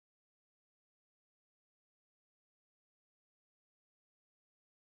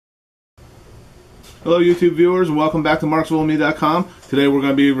Hello YouTube viewers, and welcome back to Marksvilleandme.com. Today we're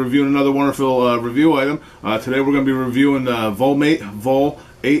going to be reviewing another wonderful review item. Today we're going to be reviewing Volmate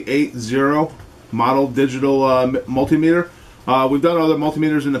VOL880 model digital multimeter. We've done other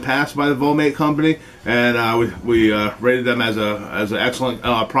multimeters in the past by the Volmate company, and we rated them as an excellent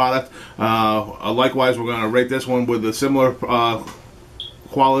product. Likewise, we're going to rate this one with a similar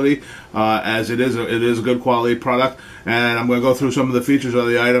quality, as it is a good quality product, and I'm going to go through some of the features of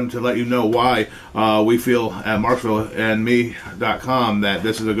the item to let you know why we feel at Marksvilleandme.com that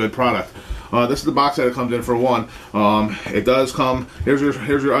this is a good product. This is the box that it comes in for one. It does come. Here's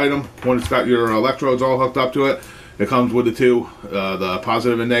your item when it's got your electrodes all hooked up to it. It comes with the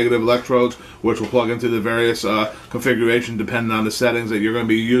positive and negative electrodes, which will plug into the various configuration depending on the settings that you're going to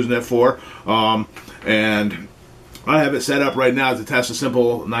be using it for. And I have it set up right now to test a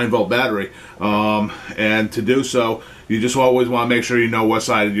simple 9-volt battery, and to do so, you just always want to make sure you know what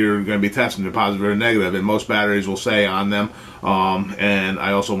side you're going to be testing, the positive or negative, and most batteries will say on them. And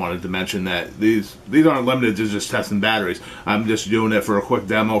I also wanted to mention that these aren't limited to just testing batteries. I'm just doing it for a quick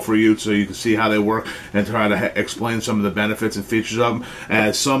demo for you so you can see how they work and try to explain some of the benefits and features of them.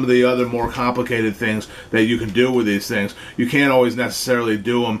 As some of the other more complicated things that you can do with these things, you can't always necessarily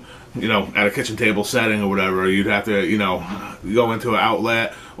do them, you know, at a kitchen table setting or whatever. You'd have to, you know, go into an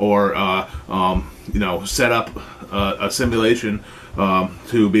outlet or you know, set up a simulation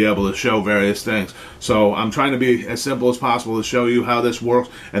to be able to show various things. So I'm trying to be as simple as possible to show you how this works,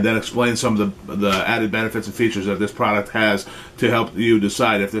 and then explain some of the added benefits and features that this product has to help you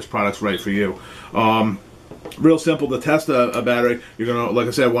decide if this product's right for you. Real simple to test a battery. You're gonna, like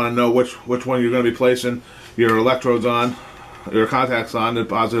I said, want to know which one you're going to be placing your electrodes on, your contacts on, the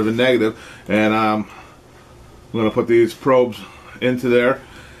positive and negative, and I'm going to put these probes into there.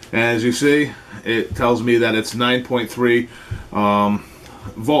 And as you see, it tells me that it's 9.3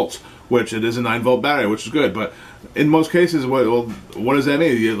 volts, which it is a 9-volt battery, which is good. But in most cases, what does that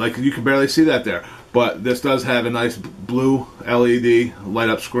mean? You can barely see that there. But this does have a nice blue LED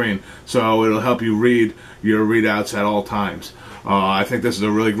light-up screen, so it'll help you read your readouts at all times. I think this is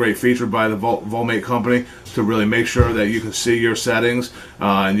a really great feature by the Volmate company to really make sure that you can see your settings,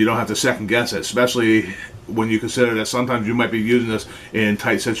 and you don't have to second guess it, especially when you consider that sometimes you might be using this in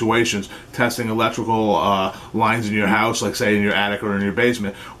tight situations, testing electrical lines in your house, like say in your attic or in your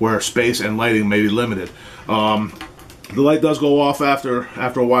basement, where space and lighting may be limited. The light does go off after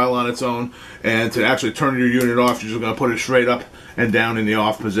a while on its own, and to actually turn your unit off, you're just going to put it straight up and down in the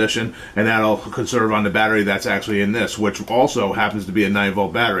off position, and that'll conserve on the battery that's actually in this, which also happens to be a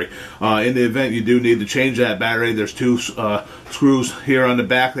 9-volt battery. In the event you do need to change that battery, there's two screws here on the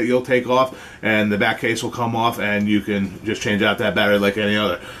back that you'll take off, and the back case will come off, and you can just change out that battery like any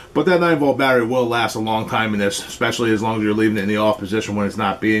other. But that 9-volt battery will last a long time in this, especially as long as you're leaving it in the off position when it's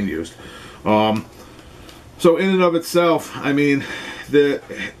not being used. So in and of itself, I mean,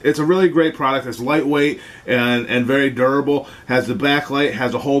 it's a really great product. It's lightweight and very durable. Has the backlight,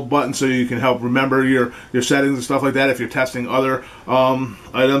 has a hold button so you can help remember your settings and stuff like that if you're testing other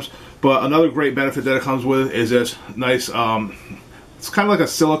items. But another great benefit that it comes with is this nice, it's kind of like a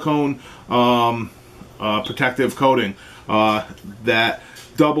silicone protective coating that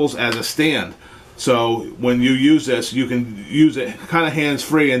doubles as a stand. So when you use this, you can use it kind of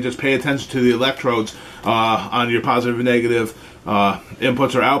hands-free and just pay attention to the electrodes on your positive and negative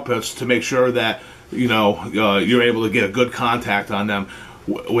inputs or outputs to make sure that, you know, you're able to get a good contact on them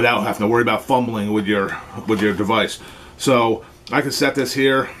without having to worry about fumbling with your device. So I can set this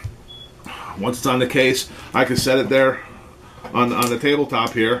here. Once it's on the case, I can set it there on the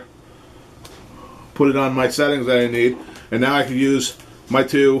tabletop here, put it on my settings that I need, and now I can use my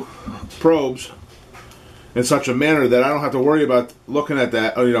two probes in such a manner that I don't have to worry about looking at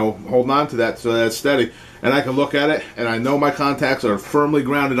that, or, you know, holding on to that so that it's steady. And I can look at it, and I know my contacts are firmly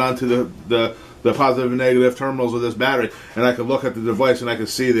grounded onto the positive and negative terminals of this battery, and I can look at the device and I can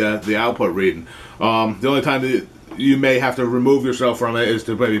see the output reading. The only time that you may have to remove yourself from it is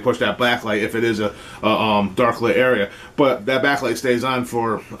to maybe push that backlight if it is a dark lit area, but that backlight stays on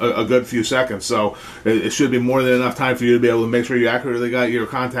for a good few seconds, so it should be more than enough time for you to be able to make sure you accurately got your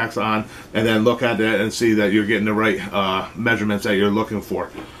contacts on, and then look at that and see that you're getting the right measurements that you're looking for.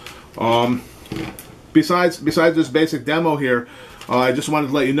 Besides this basic demo here, I just wanted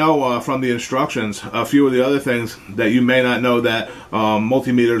to let you know from the instructions a few of the other things that you may not know that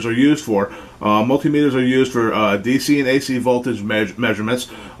multimeters are used for. Multimeters are used for DC and AC voltage measurements.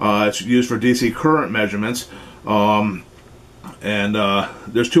 It's used for DC current measurements. And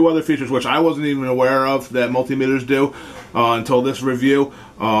there's two other features which I wasn't even aware of that multimeters do until this review.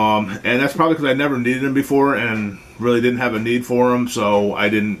 And that's probably because I never needed them before and really didn't have a need for them, so I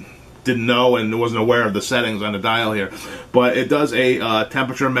didn't didn't know and wasn't aware of the settings on the dial here. But it does a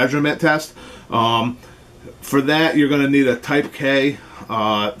temperature measurement test. For that, you're going to need a Type K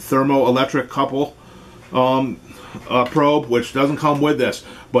thermoelectric couple probe, which doesn't come with this,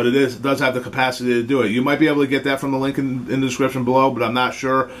 but it does have the capacity to do it. You might be able to get that from the link in the description below, but I'm not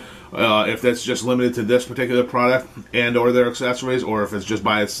sure if that's just limited to this particular product and or their accessories, or if it's just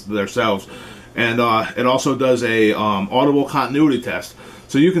by themselves. And it also does a audible continuity test.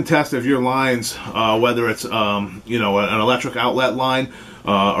 So you can test if your lines, whether it's you know, an electric outlet line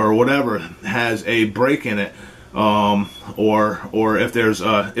or whatever, has a break in it, or if there's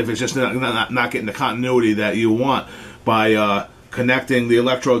if it's just not getting the continuity that you want by connecting the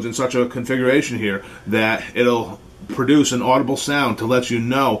electrodes in such a configuration here that it'll produce an audible sound to let you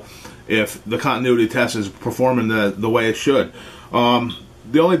know if the continuity test is performing the way it should.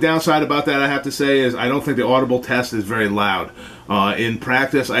 The only downside about that, I have to say, is I don't think the audible test is very loud. In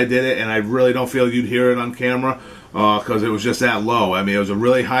practice, I did it, and I really don't feel you'd hear it on camera because it was just that low. I mean, it was a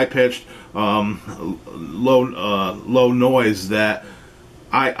really high-pitched, low noise that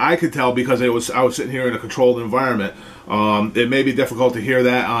I could tell because I was sitting here in a controlled environment. It may be difficult to hear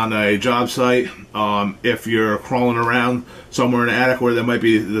that on a job site if you're crawling around somewhere in the attic where there might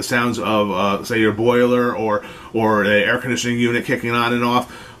be the sounds of, say, your boiler or an air conditioning unit kicking on and off.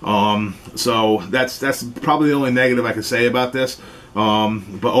 So that's probably the only negative I could say about this.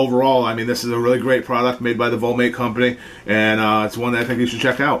 But overall, I mean, this is a really great product made by the Volmate company, and it's one that I think you should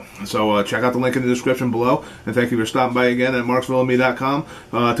check out. So check out the link in the description below, and thank you for stopping by again at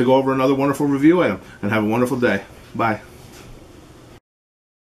Marksvilleandme.com to go over another wonderful review item, and have a wonderful day. Bye.